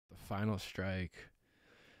Final strike.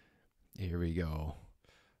 Here we go.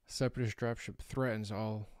 Separatist dropship threatens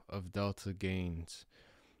all of Delta gains,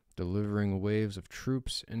 delivering waves of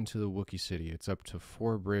troops into the Wookiee city. It's up to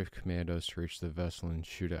 4 brave commandos to reach the vessel and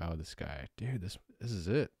shoot it out of the sky. Dude, this is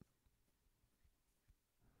it.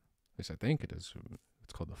 At least I think it is.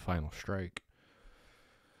 It's called the Final Strike.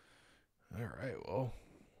 Alright, well.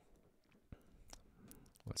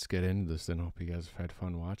 Let's get into this then. Hope you guys have had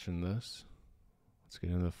fun watching this. Let's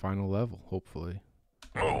get into the final level, hopefully.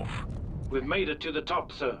 Move. We've made it to the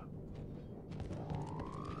top, sir.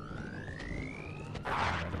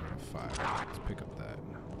 Alright, I'm at 5. Let's pick up that.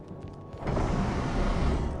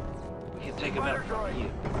 We can take him out from here.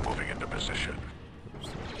 Moving into position.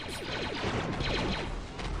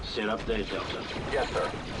 Sit up there, Delta. Yes, sir.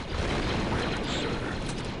 Sir.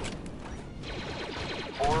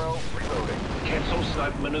 4-0, reloading. Cancel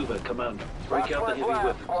snipe maneuver, Commando. Break out the heavy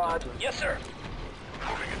weapons, Delta. Yes, sir.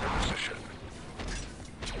 Moving into position.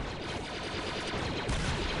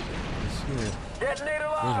 Detonator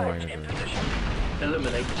live. In position.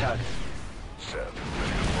 Eliminate target. 7.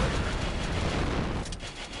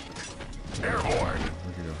 Airborne.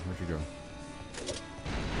 Where'd you go?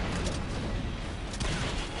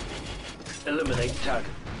 Eliminate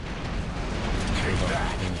target. Take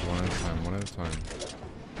that. Things one at a time, one at a time.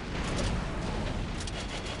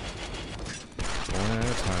 One at a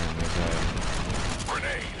time,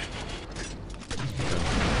 Grenade.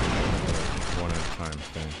 one at a time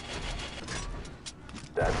thing.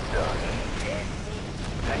 That's done.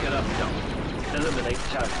 Pack it up, Delta. Eliminate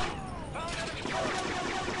target.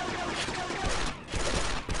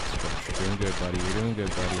 You're doing good, buddy. You're doing good,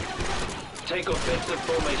 buddy. Take offensive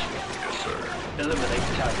formation. Yes, sir. Eliminate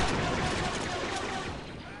target.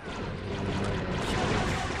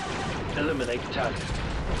 Eliminate target.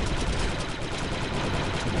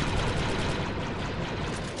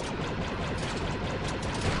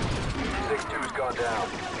 Six-two's gone down.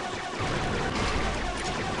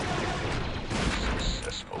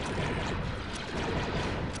 Successful hit.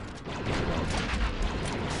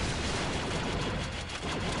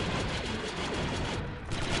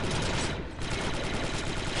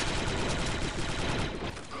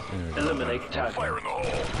 Eliminate target. Fire in the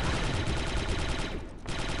hole.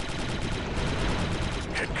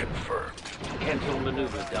 Hit confirmed. Cancel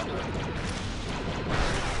maneuver, Delta.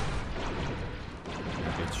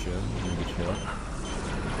 Good shot. Good shot.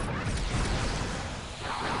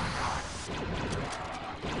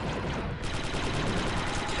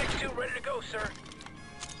 Six-two ready to go, sir.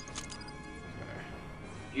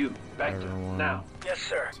 You, back to Everyone. now. Yes,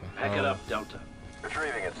 sir. Pack it up, Delta.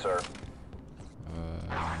 Retrieving it, sir.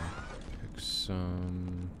 Pick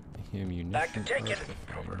some ammunition. Back to take it. first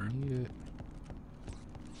if I need it.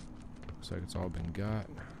 Looks like it's all been got.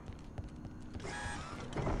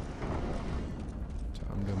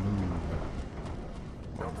 Time to move.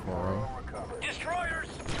 140. Destroyers!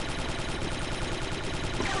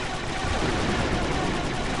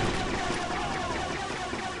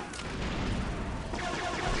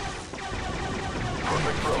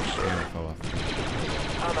 Perfect throw, Yeah, sir. I fell off.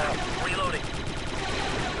 I'm out. Reloading.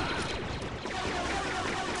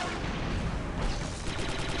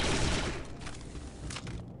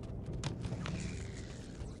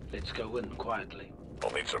 Let's go in quietly.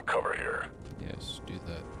 I'll need some cover here. Yes, do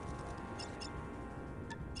that.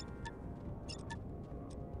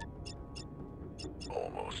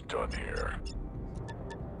 Almost done here.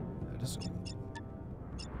 That is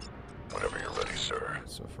Whenever you're ready, sir.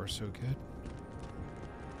 so far so good.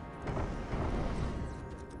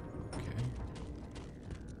 Okay.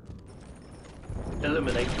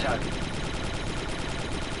 Eliminate target.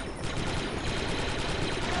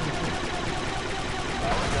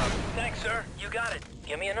 Thanks, sir. You got it.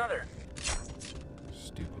 Give me another.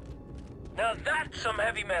 Stupid. Now that's some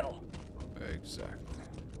heavy metal. Exactly.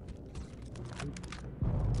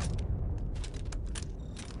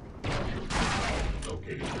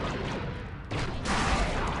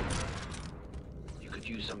 You could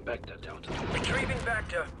use some Vector, Delta. Retrieving back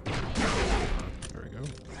to... There we go.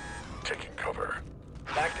 Taking cover.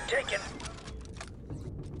 Back to taking.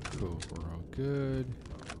 Cool. We're all good.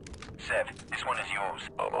 Sev, this one is yours.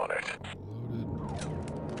 I'm on it. Loaded.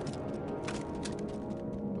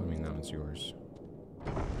 I mean, that one's yours.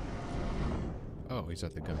 Oh, he's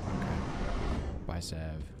at the gun. Okay. Bye,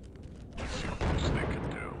 Sav. See what this thing can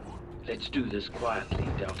do. Let's do this quietly,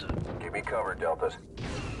 Delta. Give me cover, Deltas.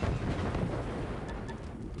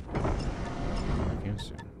 I can't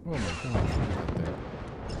see. Oh my gosh, look at that.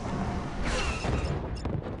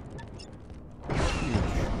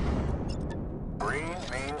 Huge. Green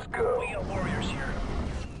means go. We got warriors here.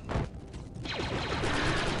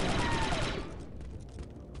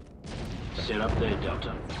 Set up there,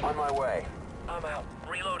 Delta. On my way. I'm out.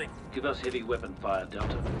 Reloading. Give us heavy weapon fire,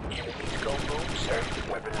 Delta. Enemies go boom, sir.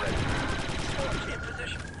 Weapon ready. Torch in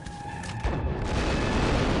position.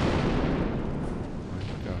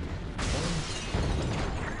 Go.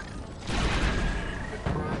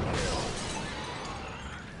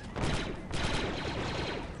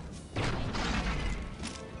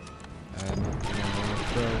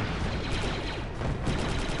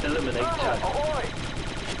 Eliminate target. Ahoy!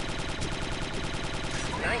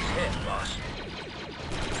 Nice hit, boss.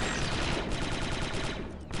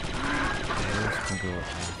 This can go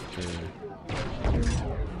after the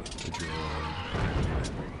droid.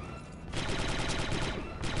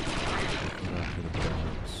 Go after the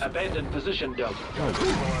box. Abandon position, Delta. On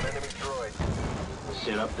enemy droid.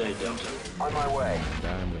 Set up there, Delta. On my way.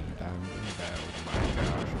 I'm gonna die. Oh my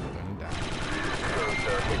gosh, I'm gonna die. Go,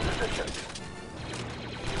 sir. In position.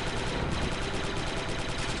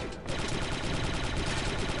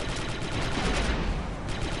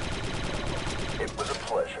 It was a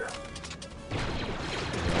pleasure.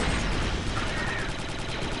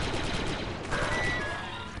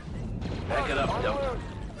 Back it up, Delta.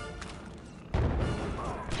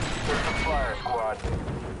 There's the fire squad.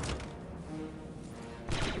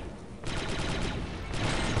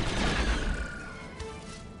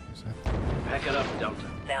 Is that Back it up, Delta.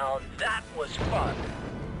 Now that was fun.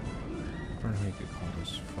 I don't know how you could call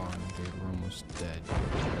this fun. They were almost dead.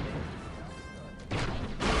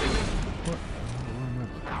 What? Where am I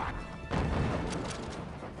looking?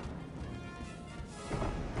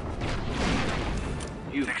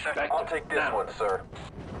 You back I'll take this now. one, sir.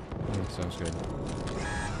 Yeah, sounds good.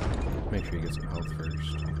 Make sure you get some health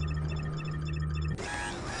first.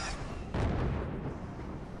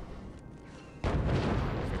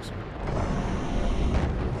 Fix him.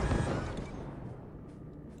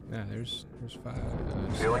 Yeah, there's 5.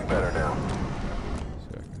 Feeling better now.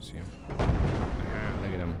 So I can see him. Ah,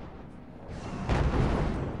 look at him.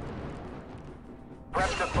 Prep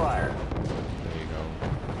to fire. There you go.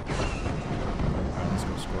 Alright, let's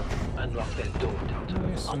go Scorch. Unlock that door, Delta.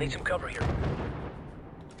 Nice. I'll need some cover here.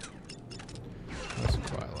 That's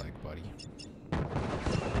what I like, buddy.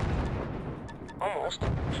 Almost.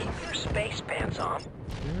 Keep your space pants on.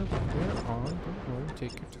 They're on. Don't worry.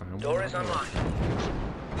 Take your time. Door is unlocked.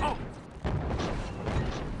 Oh, Oh,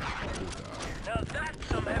 gosh. now that's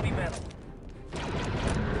some heavy metal.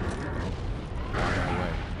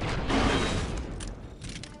 Away.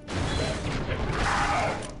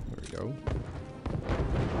 There we go.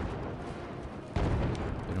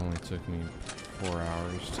 It only took me 4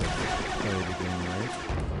 hours to play the game right.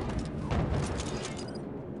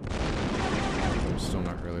 I'm still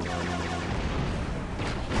not really learning the game.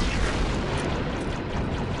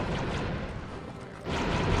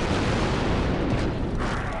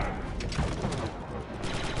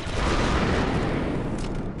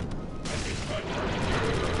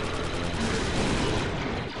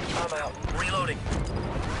 I'm out. Reloading.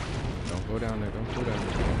 Don't go down there. Don't go down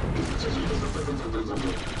there.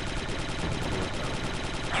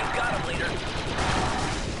 You got him, leader.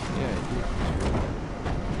 Yeah, dude.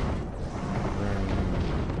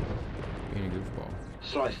 Being a goofball.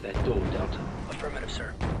 Slice that door, Delta. Affirmative,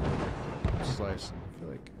 sir. Slicing. I feel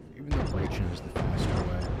like even though breaching is the faster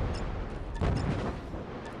way,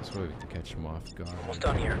 this way we can catch him off guard. Almost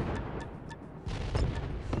done here.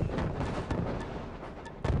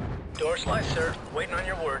 Door slice, sir. Waiting on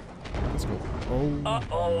your word. Let's go. Oh.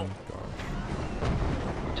 Uh-oh. My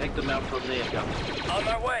gosh. Take them out from there, Delta. On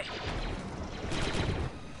my way.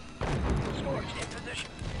 Scorch in position.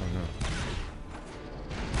 Oh no.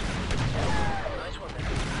 Nice one there.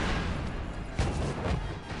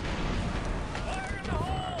 Fire in the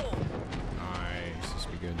hole! Nice. This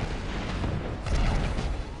will be good.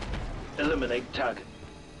 Eliminate target.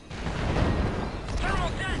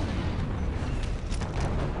 Thermal dead!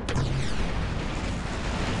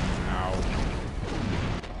 Ow.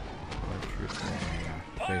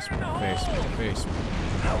 Face me, face me, face me.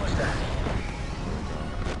 How was that?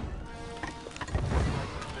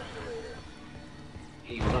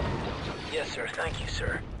 Heal up, Delta. Yes, sir. Thank you,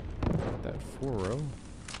 sir. That 4-0.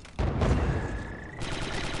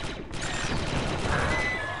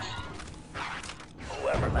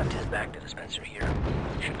 Whoever left his back to the dispenser here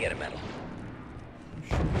should get a medal.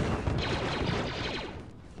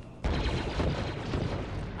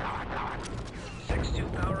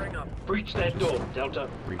 6-2 powering up. Breach that door, Delta.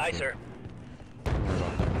 Aye, sir. What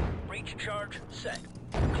about that? Breach charge set.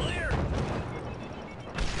 Clear!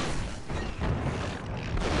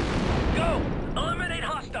 Go! Eliminate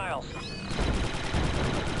hostiles!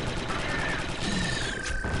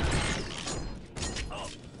 Oh.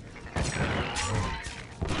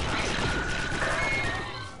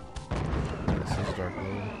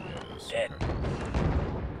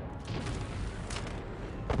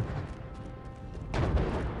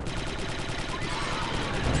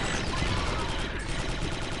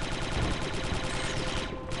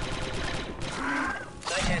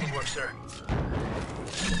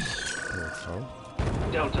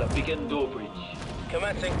 Delta, begin door breach.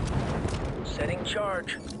 Commencing. Setting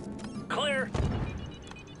charge. Clear.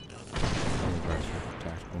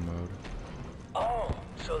 Tactical mode. Oh,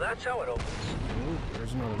 so that's how it opens. Ooh,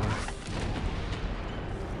 there's another one.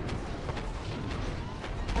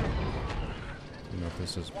 You know if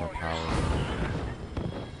this is more power.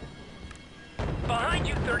 Behind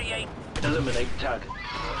you, 38. Eliminate target.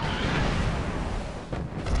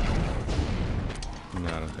 No,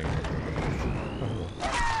 I don't think there's Come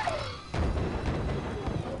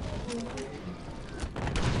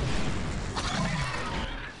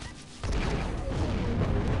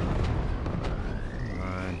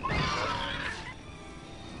on.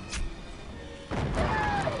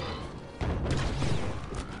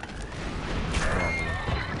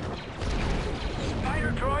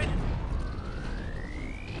 Spider droid.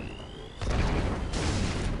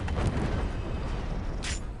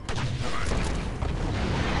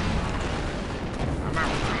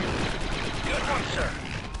 Good one, sir.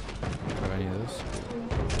 Have any of this?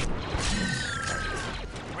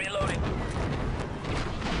 Reloading.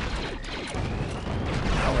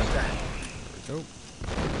 How was that? Nope.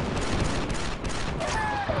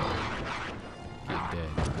 Get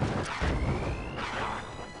dead.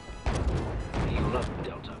 You love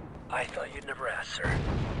Delta. I thought you'd never ask, sir.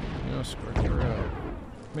 You know, Squirt, you're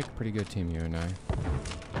make a pretty good team, you and I.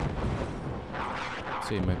 I'd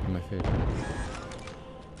say it might be my favorite.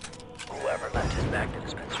 Whoever left his Magna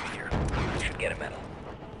dispenser here should get a medal.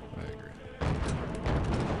 I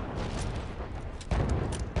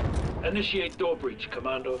agree. Initiate door breach,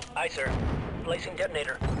 Commando. Aye, sir. Placing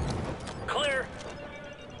detonator. Clear.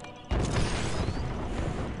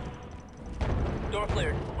 Door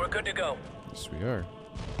cleared. We're good to go. Yes, we are.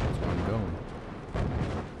 That's where I'm going.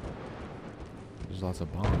 There's lots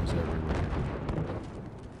of bombs everywhere.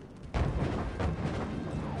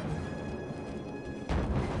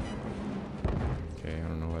 Okay, I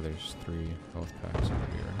don't know why there's 3 health packs over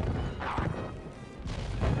here.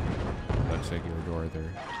 Looks like your door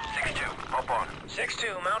there. 6-2, up on.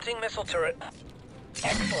 6-2, mounting missile turret.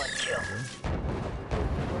 Excellent kill.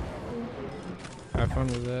 Have fun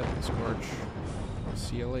with that, Scorch.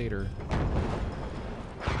 See you later.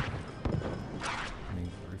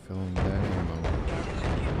 Refilling that ammo.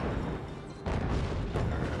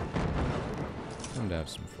 Alright. Time to have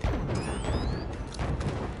some fun.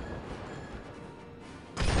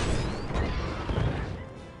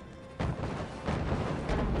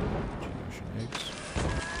 Generation eggs.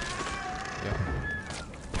 Yep.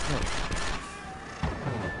 Oh.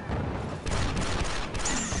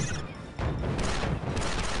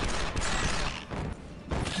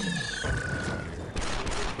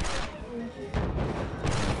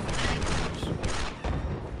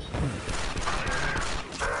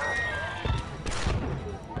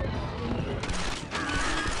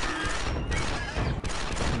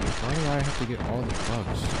 Why do I have to get all the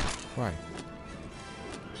bugs? Why?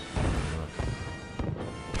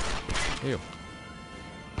 Ew.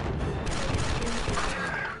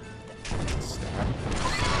 Stab.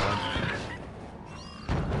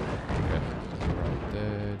 Okay, we're all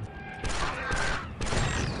dead.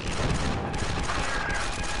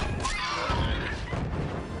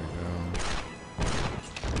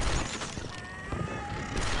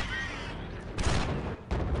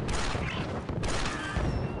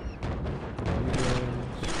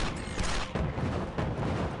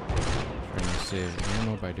 Save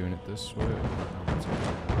ammo by doing it this way.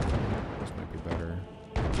 This might be better.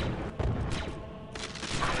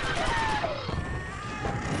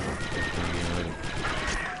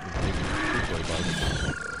 Big boy bugs.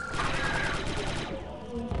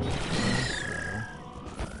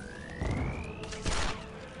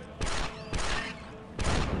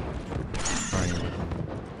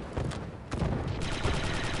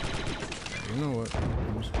 You know what?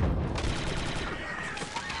 I'm just gonna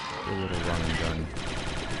do a little run and gun.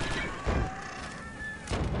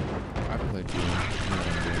 I've played Doom. You know what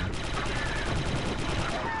I'm doing.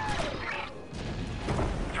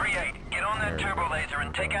 3-8, get on that turbo laser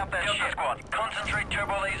and take out that ship. Squad, concentrate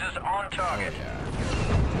turbo lasers on target. Oh, yeah.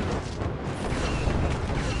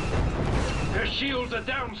 Their shields are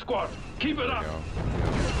down, squad. Keep it up. There we go.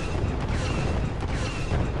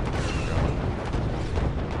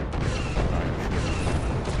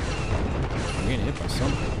 I'm getting hit by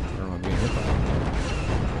something. I don't know what I'm getting hit by.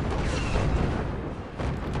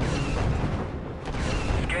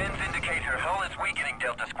 Scans indicate her hull is weakening,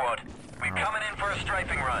 Delta Squad. We're coming in for a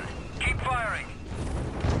strafing run. Keep firing.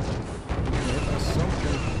 Hit by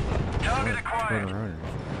something. Target Turn acquired. around.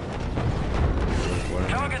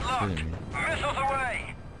 Target locked. Missiles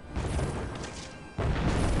away.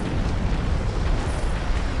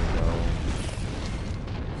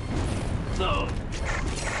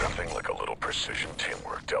 nothing like a little precision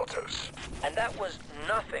teamwork, Deltas. And that was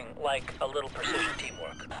nothing like a little precision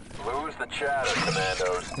teamwork. Lose the chatter,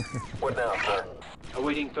 Commandos. What now, sir?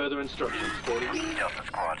 Awaiting further instructions, 40. Delta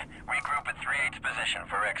Squad, regroup at 3/8's position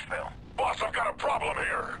for exfil. Boss, I've got a problem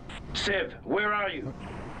here. Civ, where are you?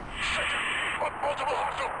 Multiple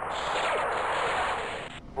hostiles.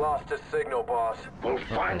 Lost his signal, boss. We'll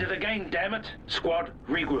find it again, damn it. Squad,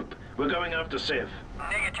 regroup. We're going after Civ.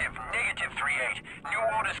 Negative 3/8. New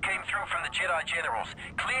orders came through from the Jedi generals.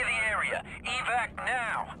 Clear the area. Evac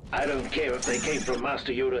now. I don't care if they came from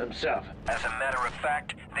Master Yoda himself. As a matter of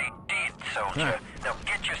fact, they did, soldier. Now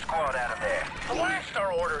get your squad out of there. Blast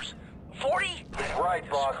our orders. 40? He's right,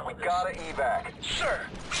 boss. We gotta evac. Sir,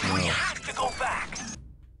 we have to go back.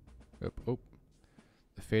 Oh.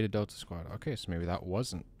 The Faded Delta Squad. Okay, so maybe that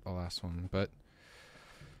wasn't the last one, but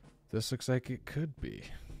this looks like it could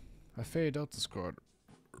be. A Faded Delta Squad,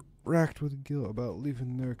 racked with guilt about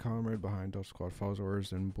leaving their comrade behind. Delta Squad follows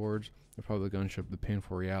orders and boards the Republic gunship. The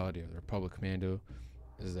painful reality of the Republic Commando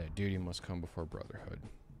is that duty must come before brotherhood.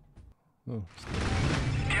 Oh.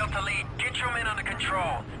 Delta Lead, get your men under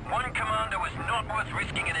control. One Commando is not worth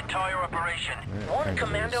risking an entire operation. One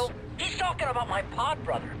Commando? He's talking about my pod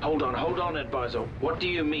brother. Hold on, Advisor. What do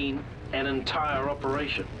you mean, an entire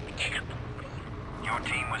operation? Your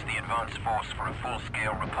team was the advance force for a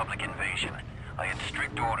full-scale Republic invasion. I had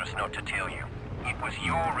strict orders not to tell you. It was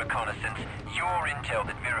your reconnaissance, your intel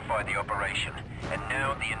that verified the operation. And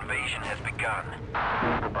now the invasion has begun.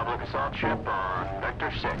 Republic assault ship on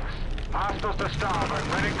Vector 6. Hostiles to starboard,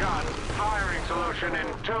 ready gun. Firing solution in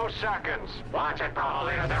 2 seconds. Watch it, Bravo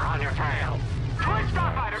Leader, they're on your tail. Twin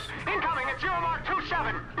starfighters, incoming at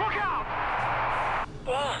 0-27. Look out!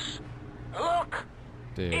 Boss, look!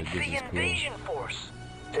 Dude, It's this the is invasion force.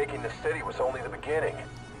 Taking the city was only the beginning.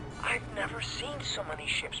 I've never seen so many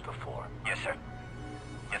ships before. Yes, sir.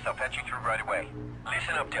 Yes, I'll patch you through right away.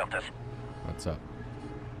 Listen up, Deltas. cool. What's up?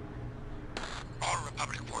 All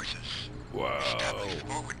Republic forces. Whoa. Establish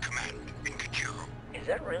forward command in Kajiro. Is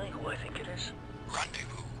that really who I think it is?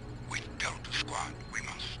 Rendezvous with Delta Squad. We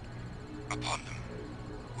must. Upon them,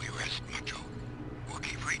 we rest Macho.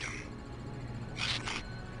 Wookiee freedom must not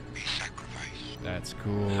be sacrificed. That's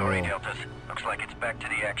cool. Sorry, Deltas. Looks like it's back to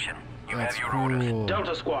the action. You That's have your orders. cool.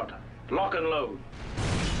 Delta Squad, lock and load.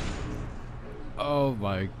 Oh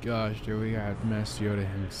my gosh, dude, we got Master Yoda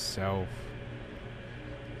himself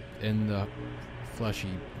in the fleshy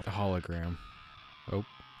hologram. Oh,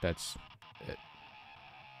 that's it.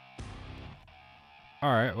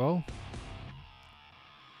 Alright, well,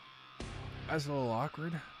 that's a little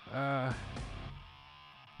awkward.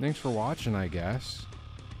 Thanks for watching, I guess.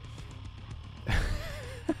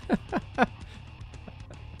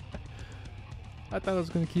 I thought I was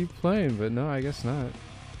gonna keep playing, but no, I guess not.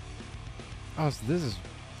 Oh, so this is...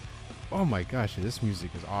 Oh my gosh, this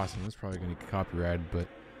music is awesome. It's probably gonna get copyrighted, but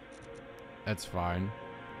that's fine.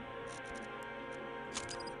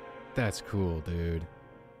 That's cool, dude.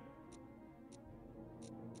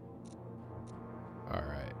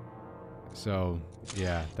 Alright. So,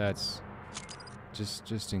 yeah, that's...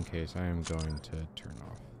 Just in case, I am going to turn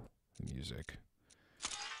off the music.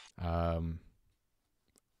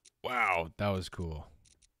 Wow, that was cool.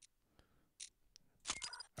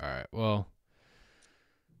 Alright, well,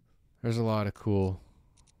 there's a lot of cool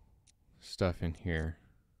stuff in here.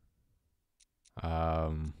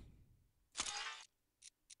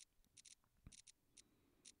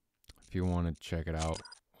 If you want to check it out,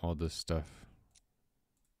 all this stuff,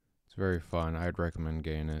 it's very fun. I'd recommend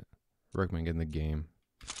getting it. Recommend getting the game.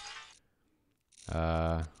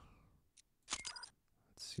 Let's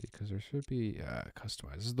see, because there should be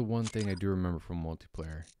customized. This is the one thing I do remember from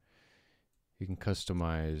multiplayer. You can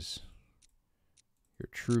customize your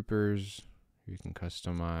troopers. You can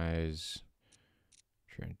customize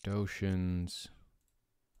Trandoshans.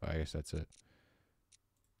 Oh, I guess that's it.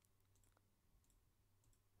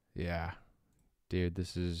 Yeah. Dude,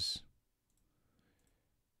 this is...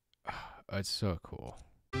 it's so cool.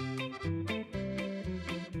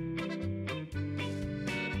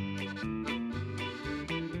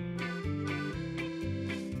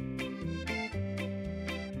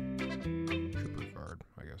 Trooper guard,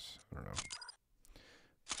 I guess. I don't know.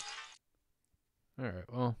 Alright,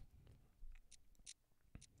 well.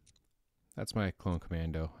 That's my clone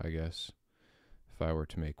commando, I guess. If I were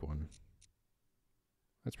to make one.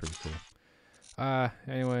 That's pretty cool.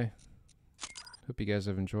 Anyway. Hope you guys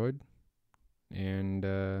have enjoyed. And,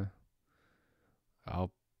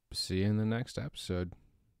 I'll see you in the next episode.